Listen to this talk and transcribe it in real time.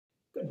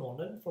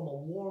morning from a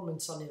warm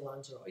and sunny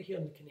Lanzarote here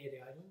in the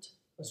Canary Islands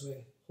as we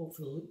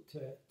hopefully look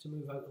to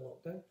move out of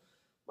lockdown.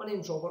 My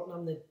name's Robert and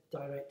I'm the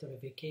director of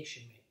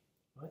Vacationmate.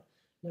 Right?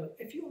 Now,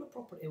 if you own a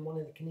property in one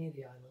of the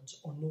Canary Islands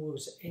or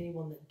knows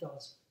anyone that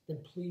does, then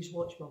please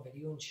watch my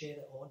video and share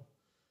it on.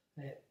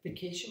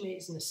 Vacationmate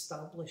is an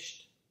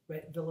established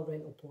villa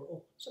rental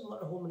portal, similar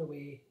to Home and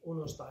Away,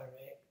 Owners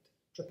Direct,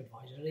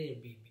 TripAdvisor,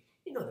 Airbnb.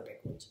 You know the big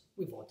ones.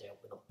 We've all dealt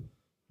with them.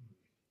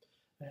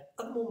 At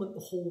the moment, the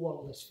whole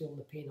world is feeling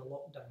the pain of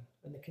lockdown,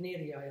 and the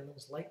Canary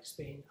Islands, like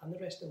Spain and the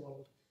rest of the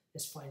world,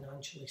 is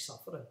financially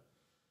suffering.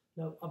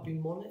 Now, I've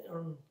been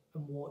monitoring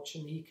and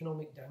watching the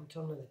economic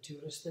downturn of the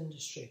tourist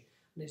industry,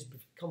 and it's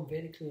become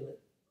very clear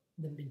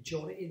that the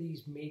majority of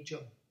these major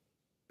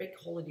big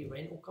holiday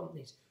rental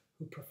companies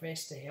who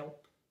profess to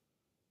help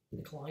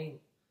the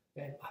client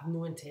have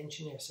no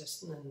intention of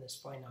assisting in this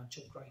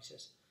financial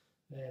crisis.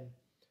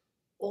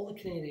 All the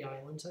Canary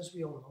Islands, as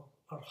we all know,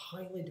 are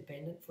highly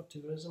dependent for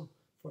tourism,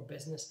 for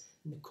business,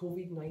 and the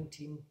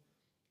COVID-19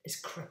 is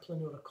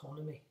crippling our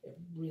economy. It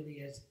really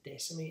is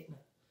decimating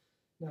it.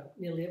 Now,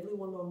 nearly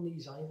everyone on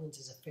these islands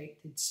is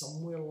affected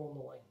somewhere along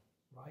the line,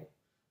 right?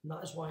 And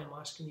that is why I'm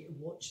asking you to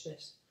watch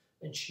this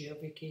and share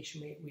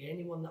Vacationmate with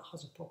anyone that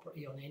has a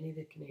property on any of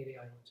the Canary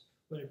Islands,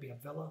 whether it be a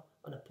villa,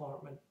 an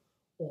apartment,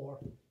 or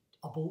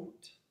a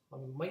boat. I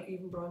might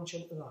even branch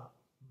into that.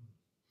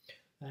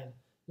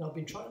 Now, I've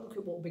been trying to look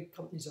at what big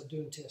companies are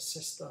doing to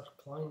assist their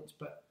clients,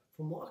 but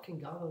from what I can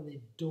gather, they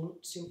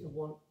don't seem to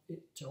want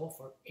it to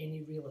offer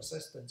any real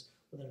assistance,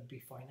 whether it be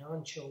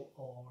financial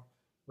or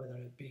whether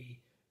it be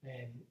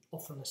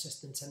offering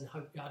assistance in how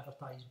to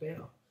advertise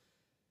better.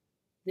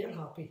 They're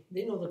happy.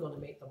 They know they're going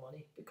to make the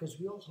money because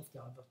we all have to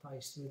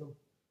advertise through them.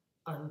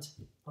 And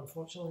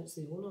unfortunately, it's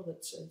the owner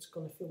that's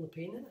going to feel the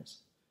pain in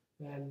this.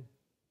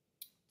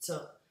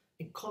 So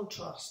in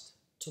contrast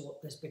to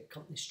what this big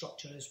company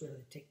structure is, where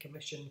they take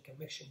commission,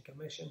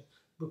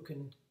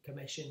 booking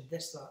commission,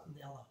 this, that and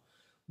the other,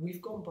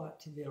 we've gone back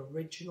to the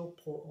original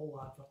portal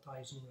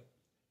advertising route.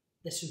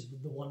 This is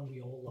the one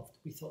we all loved.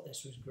 We thought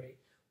this was great,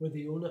 where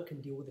the owner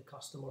can deal with the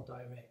customer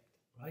direct,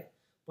 right?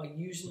 By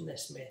using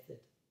this method,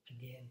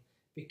 again,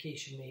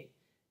 Vacationmate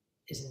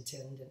is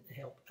intended to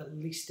help at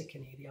least the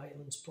Canary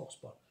Islands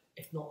prosper.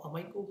 If not, I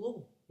might go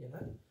global, you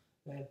know?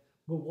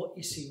 But what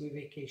you see with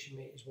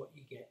Vacationmate is what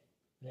you get.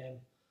 I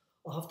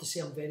have to say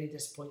I'm very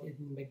disappointed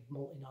in big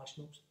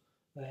multinationals.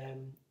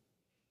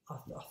 I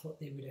thought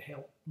they would have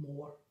helped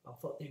more. I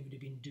thought they would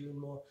have been doing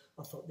more.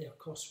 I thought their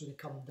costs would have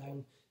come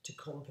down to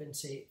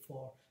compensate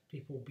for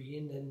people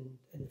being in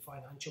the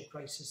financial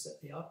crisis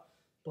that they are.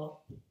 But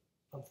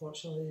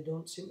unfortunately, they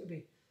don't seem to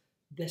be.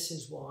 This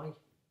is why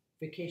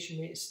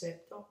Vacationmate has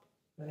stepped up,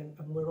 and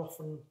we're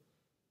offering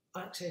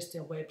access to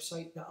a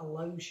website that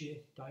allows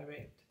you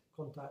direct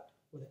contact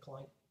with a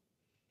client.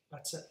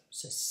 That's it.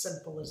 It's as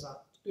simple as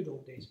that. Good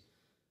old days.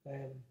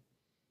 And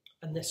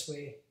this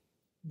way,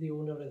 the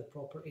owner of the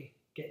property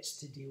gets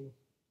to deal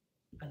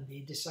and they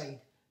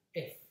decide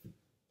if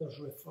there's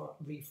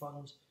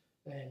refunds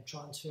and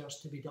transfers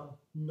to be done,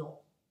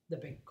 not the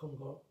big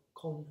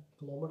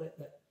conglomerate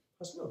that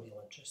has no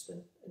real interest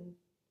in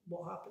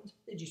what happens.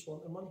 They just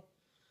want their money.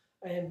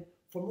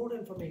 For more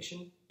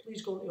information,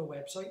 please go onto our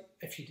website.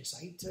 If you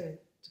decide to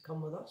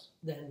come with us,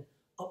 then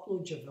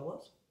upload your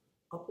villas,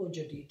 upload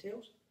your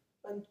details,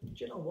 and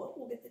do you know what?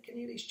 We'll get the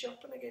Canaries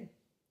chirping again.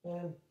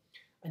 And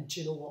do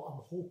you know what?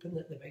 I'm hoping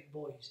that the big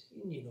boys,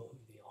 and you know who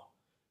they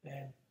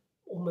are,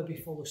 will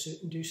maybe follow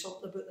suit and do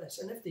something about this.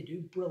 And if they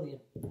do,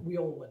 brilliant. We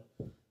all win.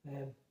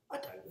 I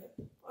doubt it.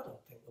 I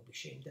don't think they'll be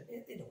shamed in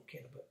it. They don't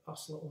care about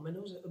us little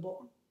minnows at the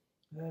bottom.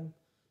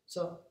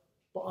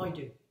 But I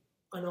do.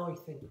 And I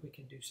think we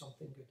can do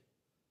something good.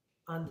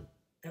 And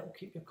it'll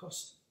keep your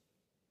costs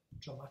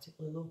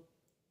dramatically low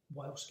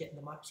whilst getting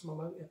the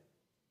maximum out of it.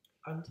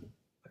 And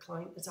a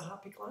client is a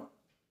happy client.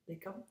 They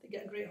come, they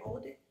get a great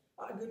holiday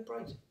at a good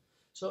price.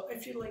 So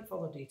if you'd like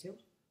further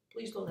details,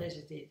 please don't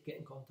hesitate to get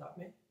in contact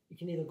with me. You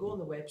can either go on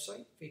the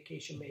website,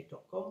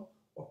 vacationmate.com,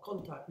 or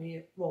contact me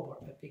at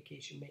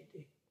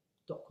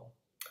robert@vacationmate.com.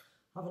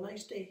 Have a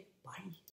nice day. Bye.